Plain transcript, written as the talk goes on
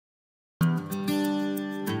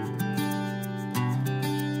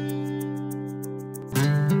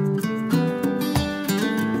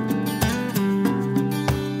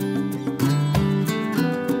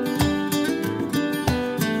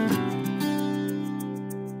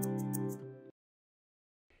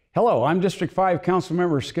Hello, I'm District 5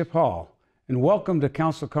 Councilmember Skip Hall, and welcome to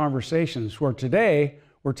Council Conversations, where today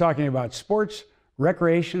we're talking about sports,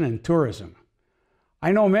 recreation, and tourism.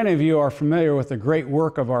 I know many of you are familiar with the great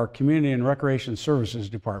work of our Community and Recreation Services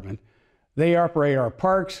Department. They operate our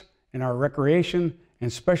parks and our recreation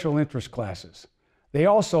and special interest classes. They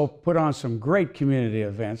also put on some great community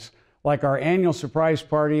events like our annual surprise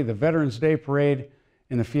party, the Veterans Day Parade,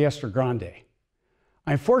 and the Fiesta Grande.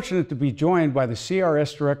 I'm fortunate to be joined by the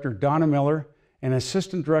CRS Director, Donna Miller, and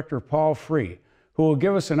Assistant Director, Paul Frie, who will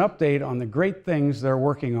give us an update on the great things they're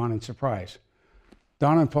working on in Surprise.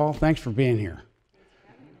 Donna and Paul, thanks for being here.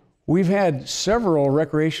 We've had several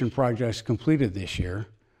recreation projects completed this year,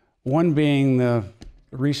 one being the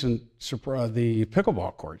recent the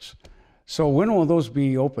pickleball courts. So when will those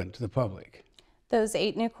be open to the public? Those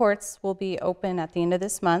 8 new courts will be open at the end of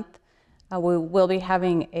this month. We will be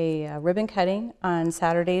having a ribbon cutting on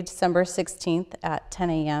Saturday, December 16th at 10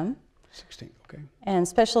 a.m. 16th, okay. And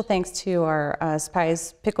special thanks to our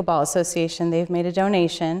Spies Pickleball Association. They've made a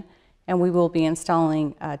donation, and we will be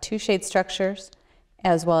installing 2 shade structures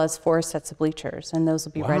as well as 4 sets of bleachers, and those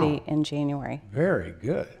will be ready in January. Very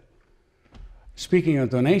good. Speaking of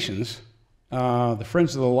donations, the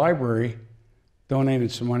Friends of the Library donated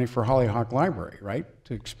some money for Hollyhock Library, right,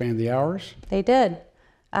 to expand the hours? They did.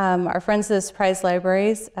 Our Friends of the Surprise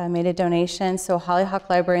Libraries made a donation, so Hollyhock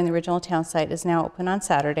Library in the original town site is now open on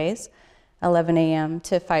Saturdays, 11 a.m.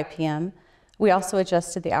 to 5 p.m. We also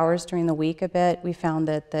adjusted the hours during the week a bit. We found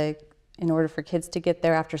that in order for kids to get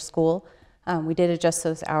there after school, we did adjust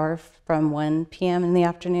those hours from 1 p.m. in the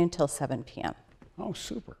afternoon till 7 p.m. Oh,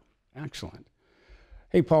 super. Excellent.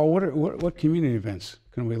 Hey, Paul, what community events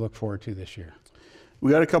can we look forward to this year? We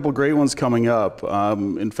got a couple great ones coming up.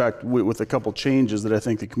 In fact, with a couple changes that I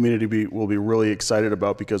think the community will be really excited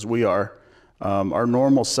about, because we are. Our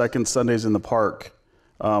normal second Sundays in the park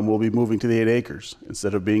will be moving to the 8 acres.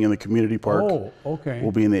 Instead of being in the community park,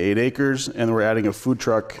 we'll be in the 8 acres, and we're adding a food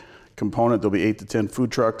truck component. There'll be 8 to 10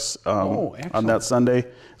 food trucks on that Sunday,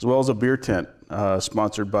 as well as a beer tent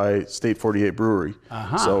sponsored by State 48 Brewery.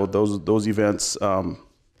 So those events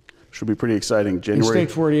should be pretty exciting. January. And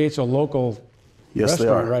State 48's a local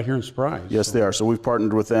restaurant right here in Surprise. Yes, they are. So we've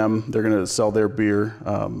partnered with them. They're going to sell their beer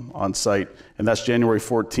on site. And that's January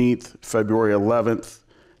 14th, February 11th,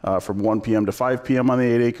 from 1 p.m. to 5 p.m. on the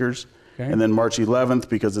 8 acres. Okay. And then March 11th,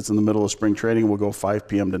 because it's in the middle of spring training, we'll go 5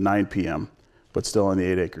 p.m. to 9 p.m., but still on the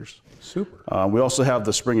 8 acres. Super. We also have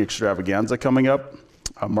the Spring Extravaganza coming up,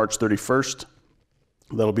 March 31st.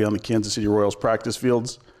 That'll be on the Kansas City Royals practice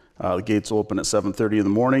fields. The gates will open at 7:30 in the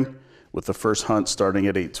morning, with the first hunt starting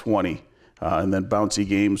at 8:20. And then bouncy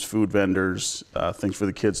games, food vendors, things for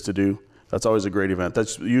the kids to do. That's always a great event.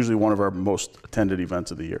 That's usually one of our most attended events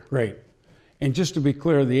of the year. Great. And just to be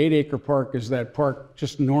clear, the 8 acre park is that park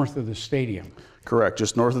just north of the stadium? Correct,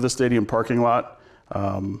 just north of the stadium parking lot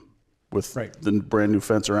with the brand new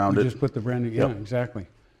fence around it. Just put the brand new, yeah, exactly.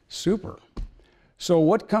 Super. So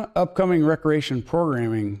what upcoming recreation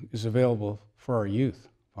programming is available for our youth,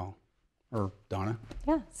 Paul or Donna?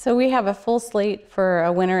 Yeah, so we have a full slate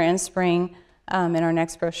for winter and spring in our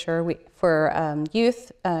next brochure. For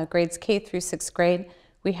youth, grades K through 6th grade,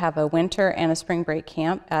 we have a winter and a spring break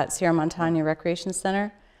camp at Sierra Montana Recreation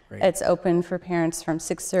Center. Great. It's open for parents from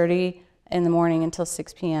 6:30 in the morning until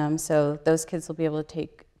 6 p.m. So those kids will be able to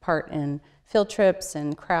take part in field trips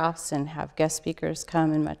and crafts and have guest speakers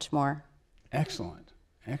come and much more. Excellent,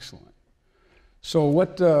 excellent. So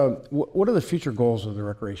what are the future goals of the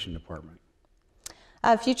Recreation Department?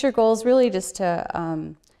 Future goals really just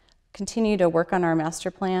to continue to work on our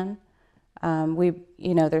master plan.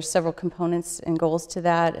 There's several components and goals to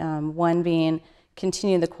that. One being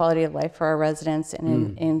continue the quality of life for our residents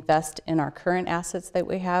and invest in our current assets that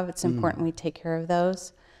we have. It's important we take care of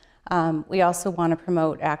those. We also want to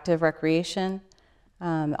promote active recreation,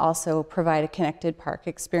 also provide a connected park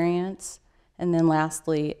experience, and then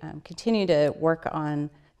lastly, continue to work on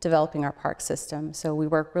developing our park system. So we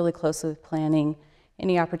work really closely with planning.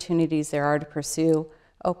 Any opportunities there are to pursue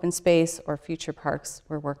open space or future parks,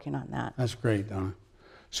 we're working on that. That's great, Donna.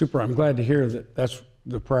 Super. I'm glad to hear that that's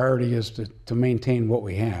the priority is to maintain what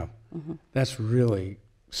we have. That's really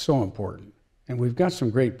so important. And we've got some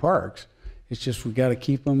great parks. It's just we've got to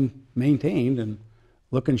keep them maintained and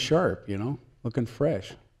looking sharp, looking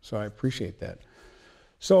fresh. So I appreciate that.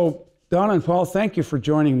 So Donna and Paul, thank you for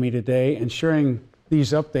joining me today and sharing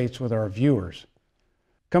these updates with our viewers.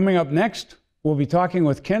 Coming up next, we'll be talking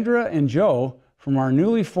with Kendra and Joe from our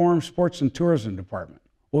newly formed Sports and Tourism Department.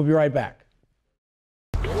 We'll be right back.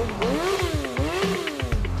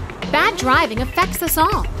 Bad driving affects us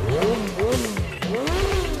all.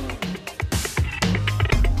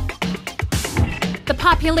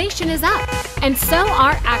 population is up, and so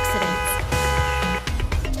are accidents.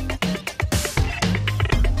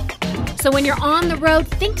 So when you're on the road,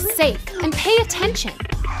 think safe and pay attention.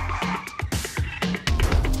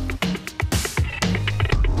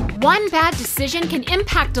 One bad decision can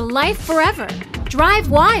impact a life forever. Drive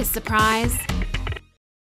wise, surprise.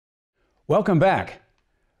 Welcome back.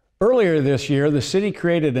 Earlier this year, the city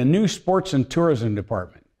created a new sports and tourism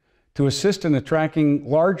department to assist in attracting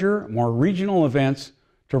larger, more regional events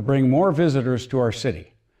to bring more visitors to our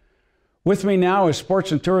city. With me now is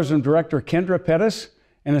Sports and Tourism Director Kendra Pettis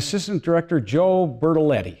and Assistant Director Joe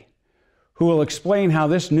Bertoletti, who will explain how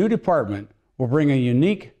this new department will bring a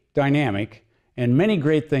unique dynamic and many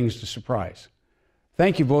great things to surprise.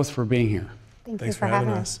 Thank you both for being here. Thanks for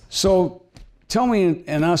having us. So tell me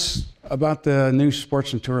and us about the new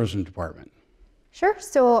Sports and Tourism Department. Sure.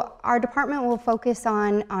 So our department will focus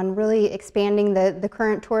on really expanding the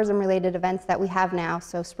current tourism-related events that we have now.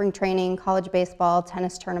 So spring training, college baseball,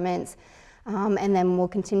 tennis tournaments, and then we'll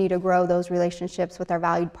continue to grow those relationships with our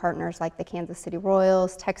valued partners like the Kansas City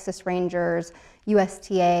Royals, Texas Rangers,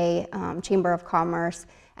 USTA, Chamber of Commerce.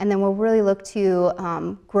 And then we'll really look to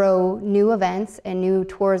grow new events and new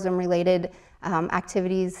tourism-related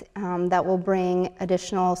activities that will bring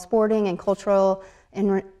additional sporting and cultural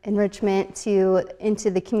enrichment into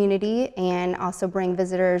the community and also bring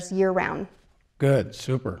visitors year-round. Good,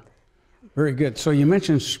 super. Very good. So you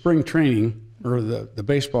mentioned spring training, or the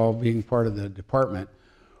baseball being part of the department.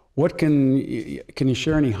 What can you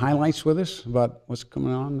share any highlights with us about what's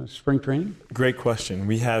coming on in spring training? Great question.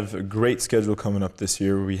 We have a great schedule coming up this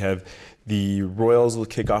year. We have the Royals will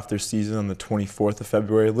kick off their season on the 24th of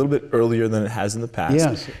February, a little bit earlier than it has in the past.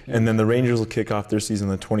 Yes. And then the Rangers will kick off their season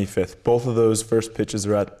on the 25th. Both of those first pitches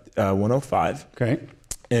are at 1:05. Okay.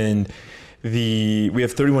 And we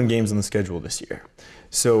have 31 games on the schedule this year.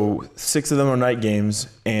 So 6 of them are night games,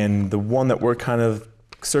 and the one that we're kind of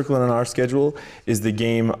circling on our schedule is the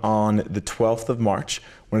game on the 12th of March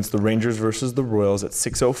when it's the Rangers versus the Royals at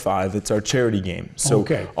 6:05. It's our charity game. So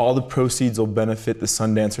all the proceeds will benefit the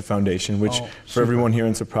Sundancer Foundation, which for everyone here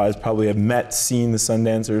in Surprise probably have seen the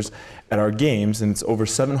Sundancers at our games, and it's over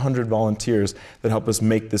 700 volunteers that help us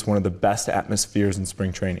make this one of the best atmospheres in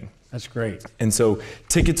spring training. That's great. And so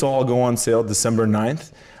tickets all go on sale December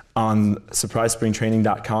 9th on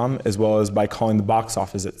surprisespringtraining.com, as well as by calling the box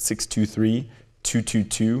office at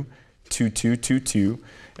 623-222-2222.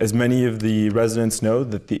 As many of the residents know,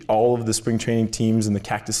 that all of the spring training teams in the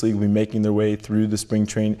Cactus League will be making their way through our spring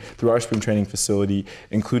training facility,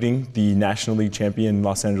 including the National League champion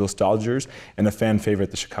Los Angeles Dodgers and a fan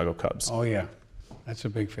favorite, the Chicago Cubs. Oh yeah, that's a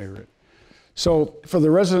big favorite. So for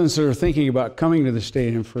the residents that are thinking about coming to the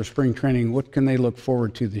stadium for spring training, what can they look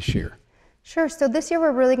forward to this year? Sure. So this year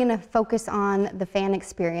we're really going to focus on the fan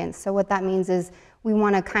experience. So what that means is we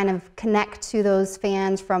want to kind of connect to those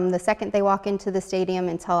fans from the second they walk into the stadium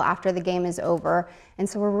until after the game is over. And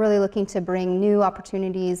so we're really looking to bring new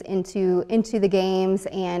opportunities into the games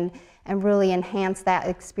and really enhance that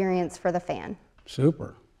experience for the fan.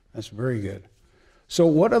 Super. That's very good. So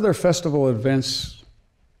what other festival events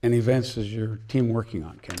is your team working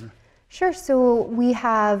on, Kendra? Sure. So we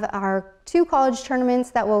have our 2 college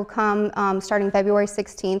tournaments that will come starting February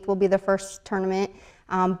 16th will be the first tournament.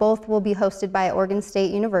 Both will be hosted by Oregon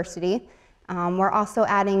State University. We're also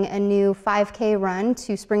adding a new 5K run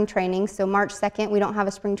to spring training. So March 2nd, we don't have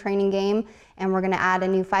a spring training game, and we're going to add a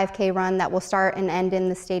new 5K run that will start and end in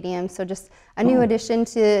the stadium. So just a new addition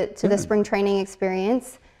to the spring training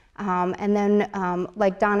experience. And then,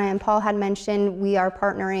 like Donna and Paul had mentioned, we are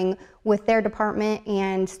partnering with their department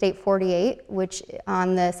and State 48, which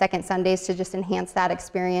on the second Sundays to just enhance that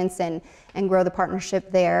experience and grow the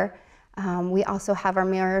partnership there. We also have our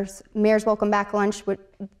Mayor's Welcome Back Lunch,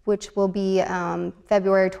 which will be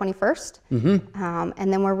February 21st.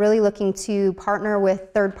 And then we're really looking to partner with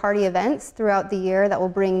third-party events throughout the year that will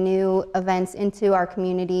bring new events into our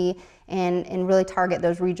community and really target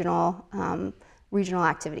those regional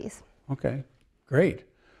activities. Okay, great.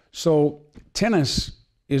 So tennis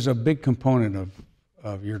is a big component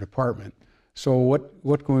of your department. So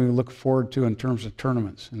what can we look forward to in terms of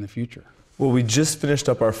tournaments in the future? Well, we just finished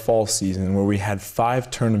up our fall season where we had 5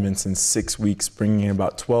 tournaments in 6 weeks, bringing in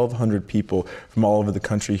about 1,200 people from all over the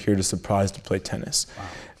country here to Surprise to play tennis.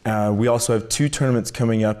 Wow. We also have 2 tournaments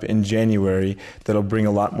coming up in January that'll bring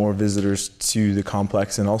a lot more visitors to the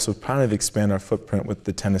complex and also kind of expand our footprint with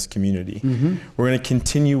the tennis community. We're going to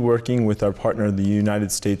continue working with our partner, the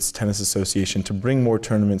United States Tennis Association, to bring more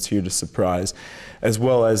tournaments here to Surprise, as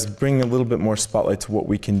well as bring a little bit more spotlight to what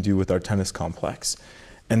we can do with our tennis complex.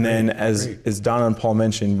 And then, as Donna and Paul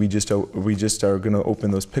mentioned, we just are going to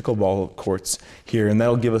open those pickleball courts here, and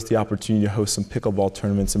that'll give us the opportunity to host some pickleball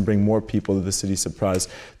tournaments and bring more people to the City Surprise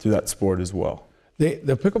through that sport as well. The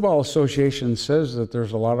Pickleball Association says that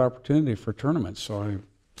there's a lot of opportunity for tournaments, so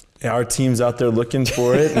yeah, our team's out there looking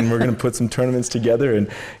for it, and we're going to put some tournaments together and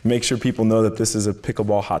make sure people know that this is a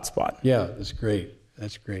pickleball hotspot. Yeah, that's great.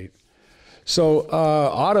 That's great. So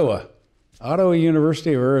Ottawa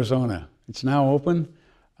University of Arizona, it's now open.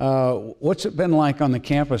 What's it been like on the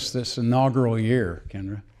campus this inaugural year,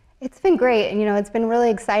 Kendra? It's been great. You know, it's been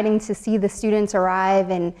really exciting to see the students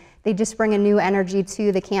arrive, and they just bring a new energy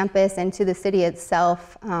to the campus and to the city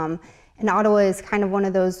itself. And Ottawa is kind of one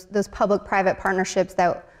of those public-private partnerships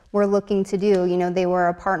that we're looking to do. You know, they were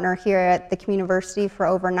a partner here at the Communiversity for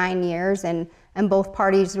over 9 years, and both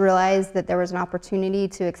parties realized that there was an opportunity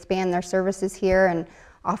to expand their services here and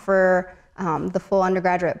offer the full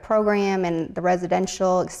undergraduate program and the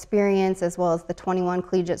residential experience, as well as the 21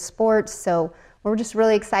 collegiate sports. So we're just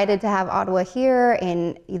really excited to have Ottawa here,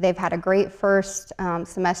 and they've had a great first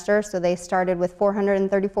semester. So they started with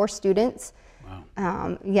 434 students.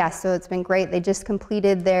 Wow. Yeah, so it's been great. They just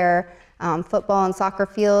completed their football and soccer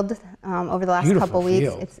field over the last couple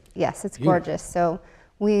weeks. It's gorgeous. So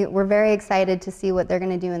we're very excited to see what they're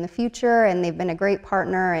going to do in the future, and they've been a great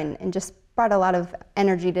partner and just brought a lot of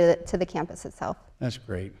energy to the campus itself. That's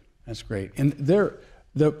great. That's great. And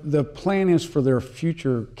the plan is for their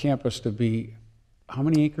future campus to be how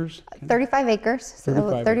many acres? 35 acres.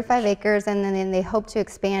 So 35 acres, and then they hope to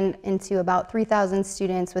expand into about 3,000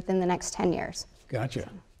 students within the next 10 years. Gotcha.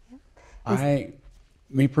 So, yeah.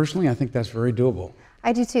 Me personally, I think that's very doable.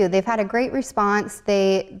 I do too. They've had a great response.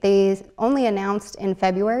 They only announced in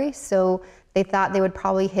February, so they thought they would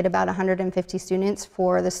probably hit about 150 students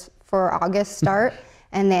for August start,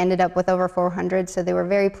 and they ended up with over 400. So they were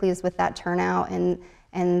very pleased with that turnout,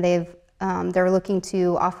 and they're looking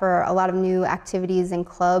to offer a lot of new activities and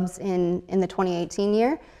clubs in the 2018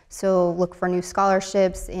 year. So look for new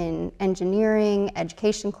scholarships in engineering,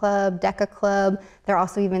 education club, DECA club. They're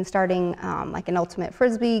also even starting like an ultimate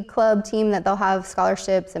frisbee club team that they'll have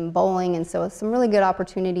scholarships, and bowling, and so some really good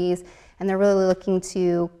opportunities. And they're really looking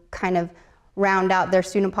to kind of round out their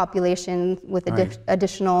student population with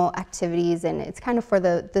additional activities, and it's kind of for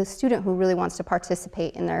the student who really wants to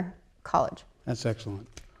participate in their college. That's excellent.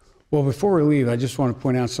 Well, before we leave, I just want to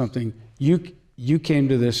point out something. You came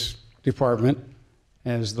to this department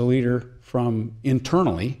as the leader from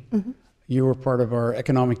internally. Mm-hmm. You were part of our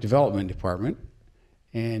economic development department,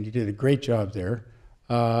 and you did a great job there.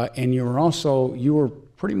 And you were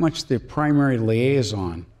pretty much the primary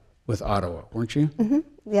liaison with Ottawa, weren't you? Mm-hmm.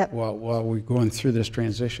 Yep. While we're going through this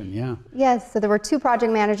transition, yeah. Yes, so there were 2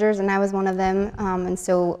 project managers, and I was one of them. And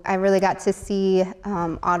so I really got to see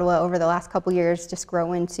Ottawa over the last couple years just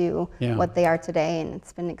grow into what they are today, and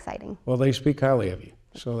it's been exciting. Well, they speak highly of you,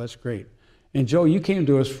 so that's great. And Joe, you came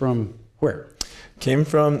to us from where? Came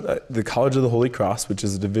from the College of the Holy Cross, which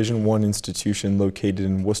is a Division I institution located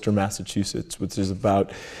in Worcester, Massachusetts, which is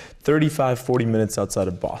about 40 minutes outside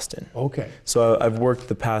of Boston. Okay. So I've worked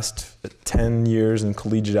the past 10 years in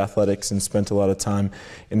collegiate athletics and spent a lot of time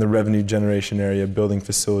in the revenue generation area, building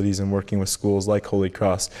facilities and working with schools like Holy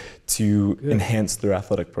Cross to enhance their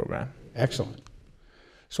athletic program. Excellent.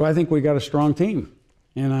 So I think we got a strong team,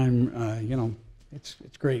 and I'm, it's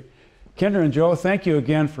great. Kendra and Joe, thank you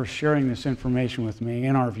again for sharing this information with me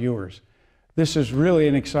and our viewers. This is really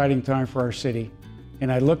an exciting time for our city,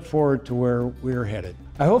 and I look forward to where we're headed.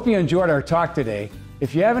 I hope you enjoyed our talk today.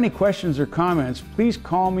 If you have any questions or comments, please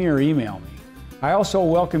call me or email me. I also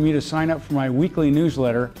welcome you to sign up for my weekly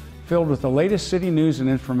newsletter filled with the latest city news and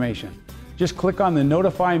information. Just click on the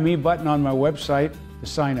Notify Me button on my website to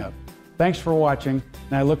sign up. Thanks for watching,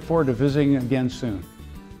 and I look forward to visiting again soon.